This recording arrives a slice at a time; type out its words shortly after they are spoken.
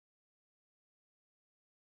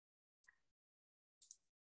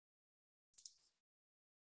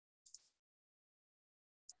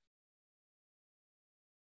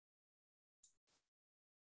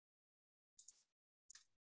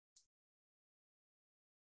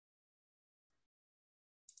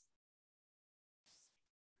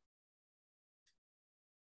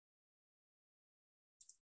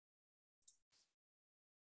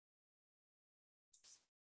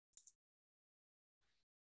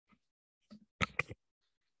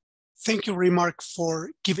Thank you, Remark, for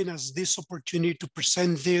giving us this opportunity to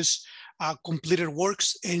present this completed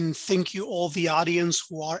works. And thank you all the audience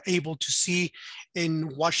who are able to see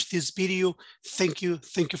and watch this video. Thank you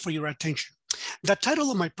for your attention. The title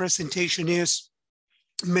of my presentation is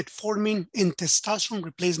Metformin and Testosterone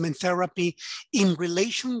Replacement Therapy in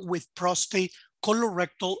Relation with Prostate,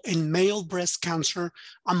 Colorectal, and Male Breast Cancer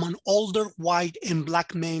among older white and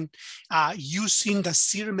Black men using the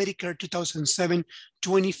SEER-Medicare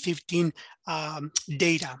 2007-2015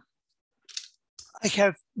 data. I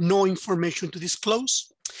have no information to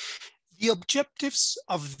disclose. The objectives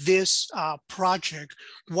of this project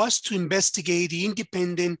was to investigate the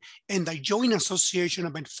independent and the joint association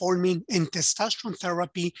of metformin and testosterone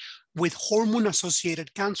therapy with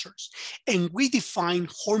hormone-associated cancers. And we define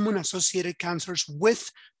hormone-associated cancers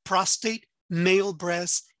with prostate, male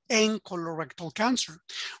breast, and colorectal cancer.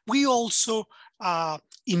 We also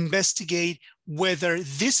investigate whether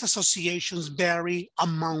these associations vary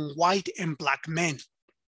among white and Black men.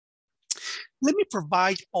 Let me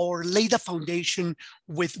provide or lay the foundation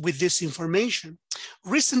with this information.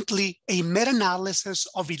 Recently, a meta-analysis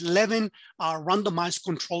of 11 randomized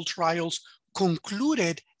controlled trials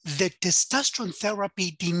concluded that testosterone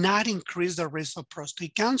therapy did not increase the risk of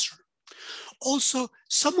prostate cancer. Also,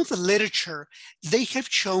 some of the literature, they have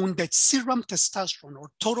shown that serum testosterone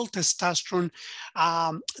or total testosterone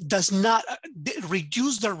does not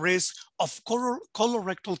reduce the risk of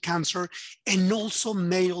colorectal cancer and also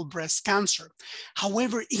male breast cancer.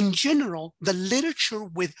 However, in general, the literature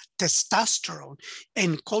with testosterone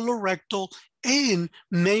and colorectal and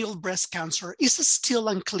male breast cancer is still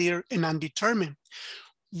unclear and undetermined.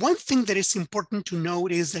 One thing that is important to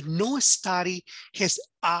note is that no study has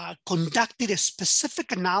conducted a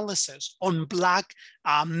specific analysis on Black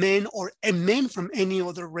men or men from any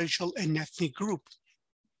other racial and ethnic group.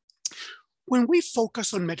 When we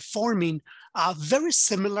focus on metformin, very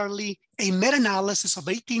similarly, a meta-analysis of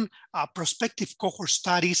 18 prospective cohort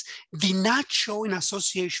studies did not show an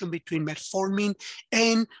association between metformin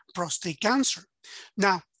and prostate cancer.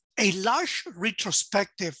 Now, a large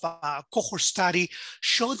retrospective cohort study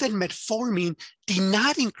showed that metformin did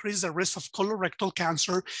not increase the risk of colorectal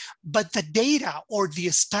cancer, but the data or the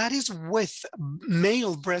studies with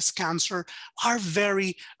male breast cancer are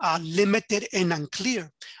very limited and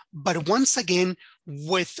unclear. But once again,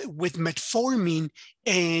 with metformin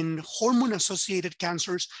and hormone-associated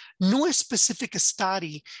cancers, no specific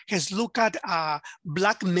study has looked at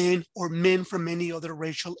Black men or men from any other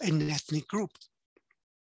racial and ethnic group.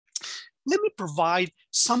 Let me provide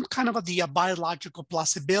some kind of the biological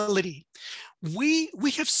plausibility. We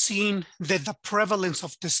have seen that the prevalence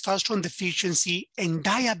of testosterone deficiency and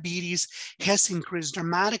diabetes has increased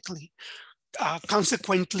dramatically.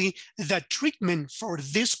 Consequently, the treatment for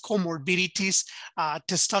these comorbidities,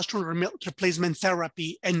 testosterone replacement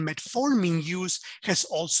therapy and metformin use has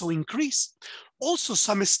also increased. Also,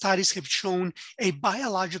 some studies have shown a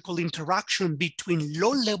biological interaction between low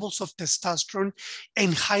levels of testosterone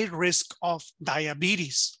and high risk of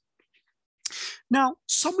diabetes. Now,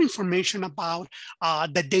 some information about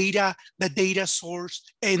the data source,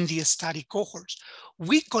 and the study cohorts.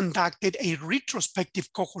 We conducted a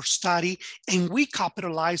retrospective cohort study, and we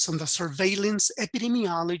capitalized on the surveillance,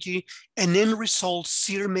 epidemiology, and end results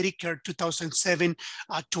SEER-Medicare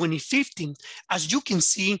 2007-2015. As you can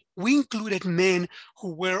see, we included men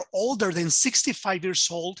who were older than 65 years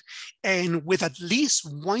old and with at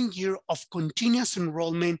least 1 year of continuous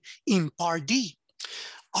enrollment in Part D.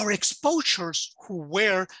 Our exposures who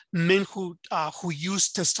were men who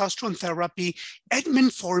used testosterone therapy and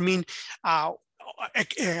metformin,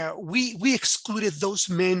 we excluded those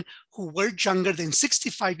men who were younger than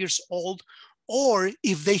 65 years old, or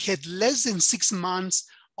if they had less than 6 months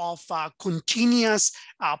of continuous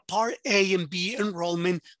Part A and B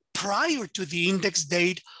enrollment prior to the index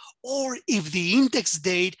date, or if the index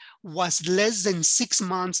date was less than 6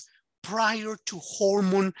 months prior to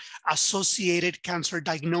hormone-associated cancer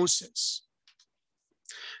diagnosis.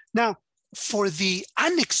 Now, for the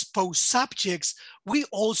unexposed subjects, we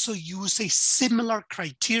also use a similar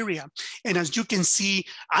criteria. And as you can see,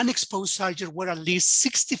 unexposed subjects were at least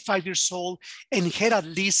 65 years old and had at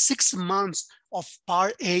least 6 months of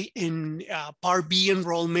Part A and Part B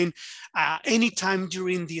enrollment anytime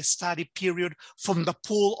during the study period from the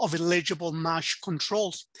pool of eligible match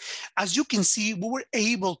controls. As you can see, we were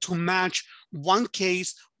able to match one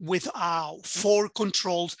case with 4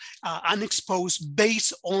 controls unexposed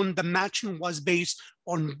based on the matching was based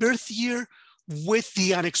on birth year with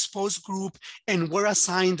the unexposed group and were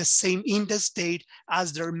assigned the same index date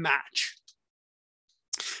as their match.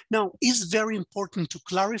 Now, it's very important to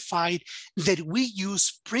clarify that we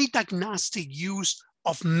use pre-diagnostic use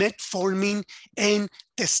of metformin and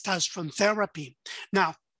testosterone therapy.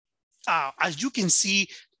 Now, as you can see,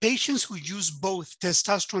 patients who use both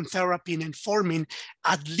testosterone therapy and metformin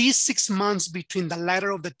at least 6 months between the latter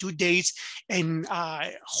of the 2 dates and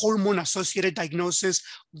hormone-associated diagnosis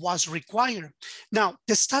was required. Now,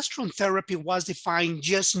 testosterone therapy was defined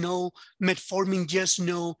yes, no, metformin yes,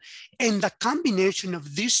 no, and the combination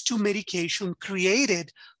of these two medications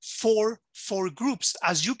created four groups.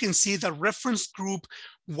 As you can see, the reference group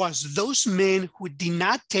was those men who did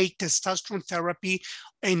not take testosterone therapy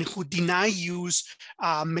and who did not use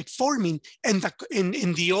metformin, and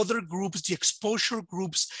in the other groups, the exposure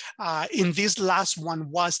groups in this last one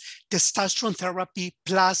was testosterone therapy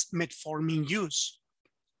plus metformin use.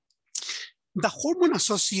 The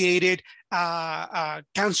hormone-associated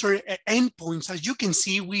cancer endpoints, as you can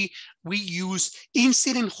see, we use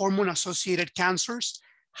incident hormone-associated cancers,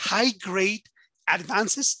 high-grade,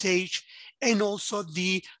 advanced stage, and also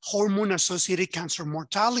the hormone-associated cancer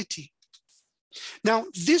mortality. Now,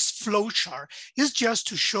 this flow chart is just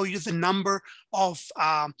to show you the number of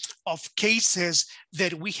cases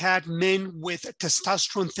that we had men with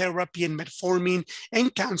testosterone therapy and metformin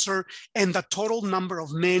and cancer, and the total number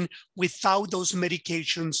of men without those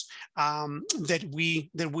medications that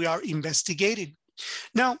we are investigating.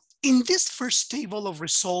 Now, in this first table of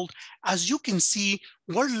result, as you can see,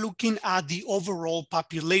 we're looking at the overall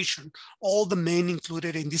population, all the men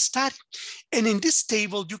included in this study. And in this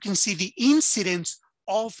table, you can see the incidence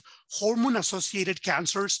of hormone-associated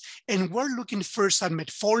cancers, and we're looking first at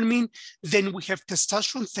metformin, then we have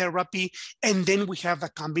testosterone therapy, and then we have a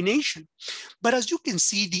combination. But as you can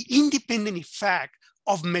see, the independent effect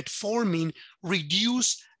of metformin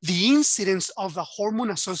reduced the incidence of the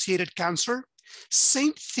hormone-associated cancer.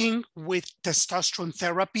 Same thing with testosterone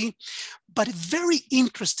therapy, but very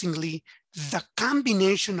interestingly, the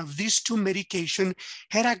combination of these two medications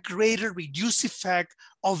had a greater reduced effect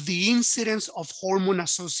of the incidence of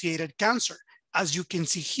hormone-associated cancer, as you can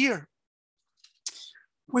see here.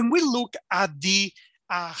 When we look at the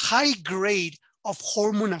high grade of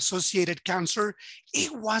hormone-associated cancer,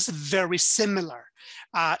 it was very similar.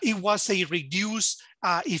 It was a reduced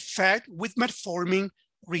effect with metformin,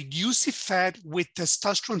 reduced effect with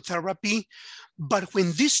testosterone therapy, but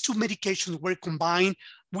when these two medications were combined,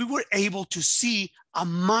 we were able to see a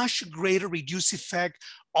much greater reduced effect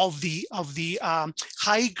of the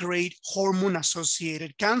high-grade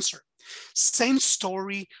hormone-associated cancer. Same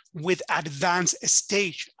story with advanced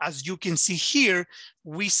stage. As you can see here,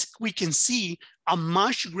 we can see a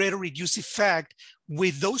much greater reduced effect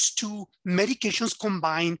with those two medications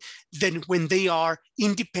combined than when they are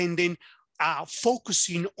independent,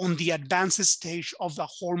 focusing on the advanced stage of the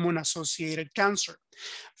hormone-associated cancer.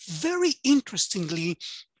 Very interestingly,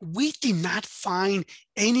 we did not find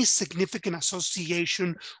any significant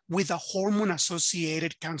association with the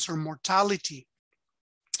hormone-associated cancer mortality.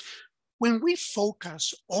 When we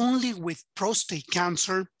focus only with prostate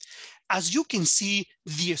cancer, as you can see,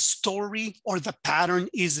 the story or the pattern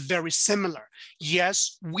is very similar.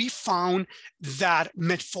 Yes, we found that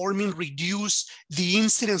metformin reduced the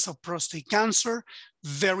incidence of prostate cancer,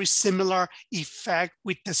 very similar effect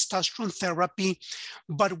with testosterone therapy,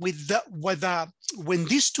 but when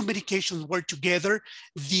these two medications were together,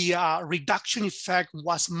 the reduction effect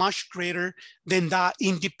was much greater than the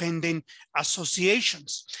independent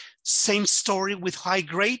associations. Same story with high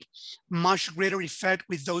grade, much greater effect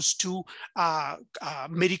with those two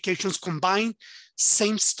medications combined.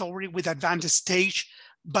 Same story with advanced stage,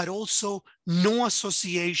 but also no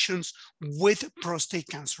associations with prostate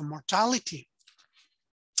cancer mortality.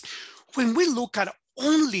 When we look at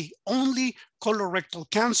only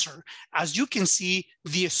colorectal cancer, as you can see,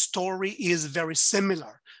 the story is very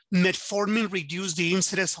similar. Metformin reduced the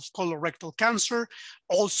incidence of colorectal cancer.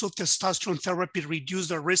 Also, testosterone therapy reduced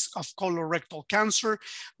the risk of colorectal cancer.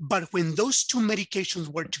 But when those two medications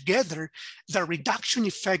were together, the reduction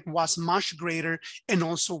effect was much greater and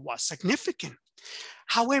also was significant.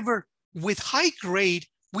 However, with high grade,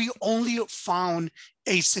 we only found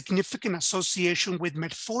a significant association with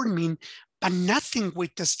metformin, but nothing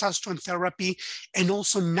with testosterone therapy, and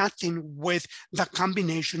also nothing with the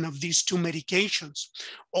combination of these two medications.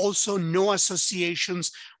 Also, no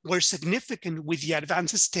associations were significant with the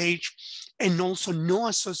advanced stage, and also no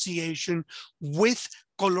association with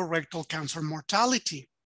colorectal cancer mortality.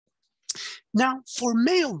 Now, for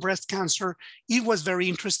male breast cancer, it was very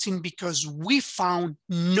interesting because we found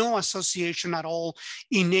no association at all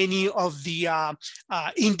in any of the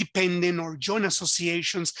independent or joint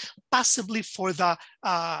associations, possibly for the,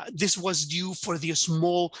 this was due for the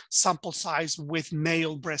small sample size with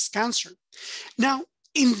male breast cancer. Now,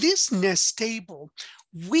 in this nest table,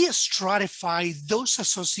 we stratify those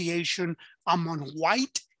associations among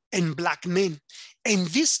white and Black men. And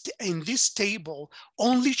this table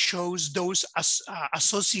only shows those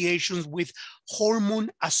associations with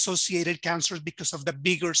hormone-associated cancers because of the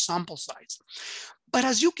bigger sample size. But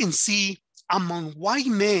as you can see, among white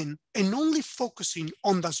men, and only focusing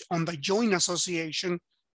on the joint association,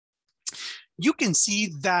 you can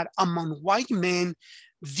see that among white men,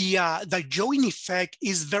 the joint effect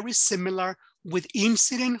is very similar with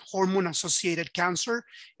incident hormone-associated cancer,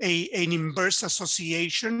 an inverse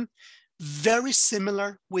association, very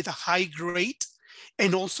similar with a high grade,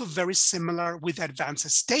 and also very similar with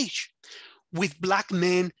advanced stage. With Black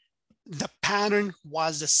men, the pattern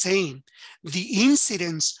was the same. The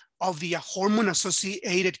incidence of the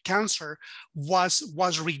hormone-associated cancer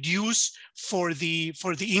was reduced for the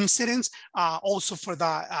incidence, also for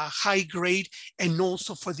the high grade, and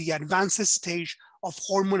also for the advanced stage of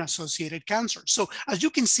hormone-associated cancer. So as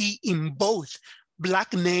you can see, in both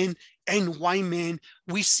Black men and white men,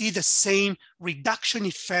 we see the same reduction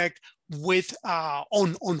effect with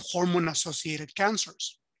on hormone-associated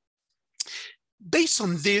cancers. Based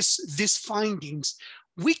on these findings,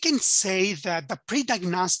 we can say that the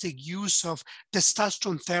pre-diagnostic use of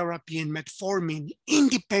testosterone therapy and metformin,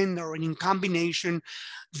 independent or in combination,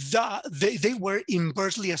 they were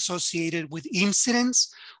inversely associated with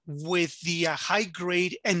incidence, with the high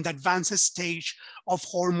grade and advanced stage of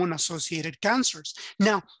hormone-associated cancers.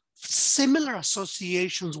 Now, similar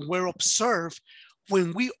associations were observed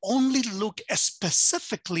when we only look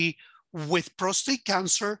specifically with prostate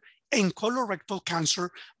cancer and colorectal cancer,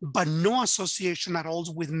 but no association at all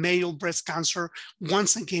with male breast cancer,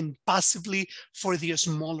 once again, possibly for the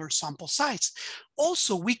smaller sample size.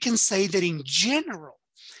 Also, we can say that in general,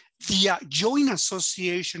 the joint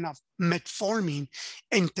association of metformin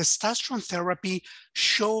and testosterone therapy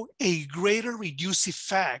show a greater reduced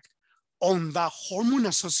effect on the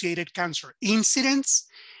hormone-associated cancer incidence,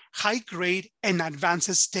 high grade, and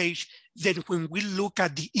advanced stage than when we look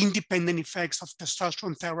at the independent effects of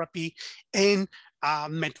testosterone therapy and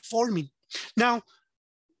metformin. Now,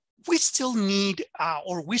 we still need,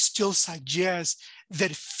 or we still suggest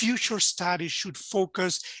that future studies should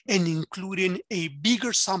focus on including a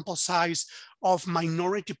bigger sample size of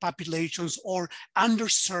minority populations or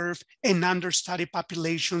underserved and understudied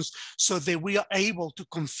populations so that we are able to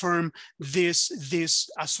confirm these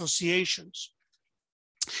associations.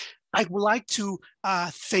 I would like to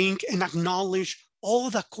thank and acknowledge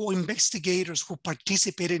all the co-investigators who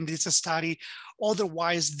participated in this study.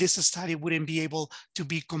 Otherwise, this study wouldn't be able to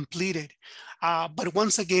be completed. But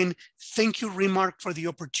once again, thank you, RCMAR, for the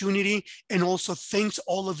opportunity, and also thanks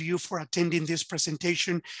all of you for attending this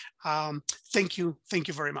presentation. Thank you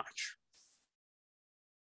very much.